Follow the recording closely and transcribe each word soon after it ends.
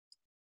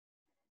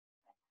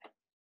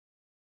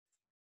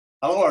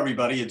Hello,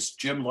 everybody. It's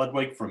Jim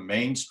Ludwig from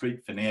Main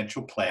Street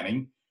Financial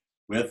Planning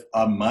with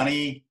a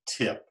money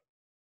tip.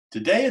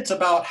 Today, it's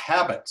about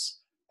habits,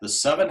 the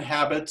 7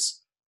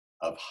 habits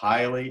of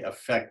highly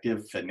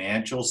effective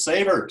financial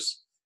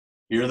savers.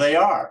 Here they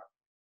are.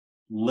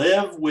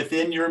 Live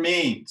within your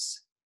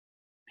means.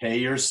 Pay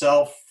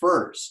yourself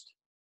first.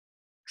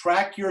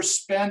 Track your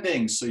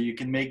spending so you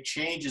can make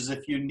changes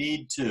if you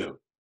need to.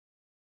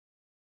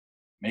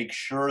 Make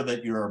sure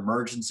that your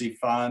emergency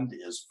fund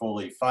is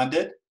fully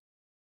funded.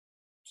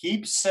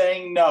 Keep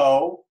saying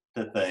no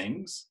to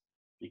things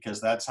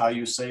because that's how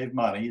you save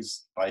money,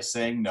 is by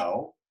saying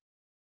no.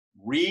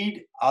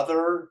 Read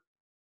other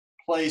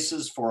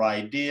places for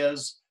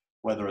ideas,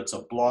 whether it's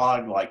a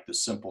blog like The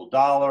Simple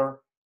Dollar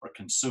or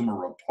Consumer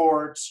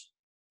Reports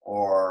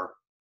or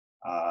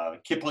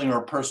Kipling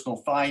or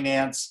Personal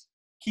Finance.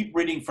 Keep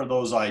reading for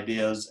those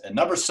ideas. And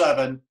number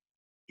 7,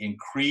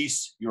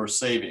 increase your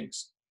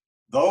savings.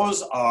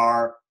 Those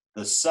are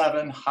the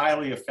 7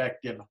 highly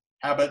effective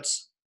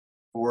habits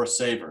for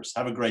savers.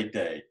 Have a great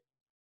day.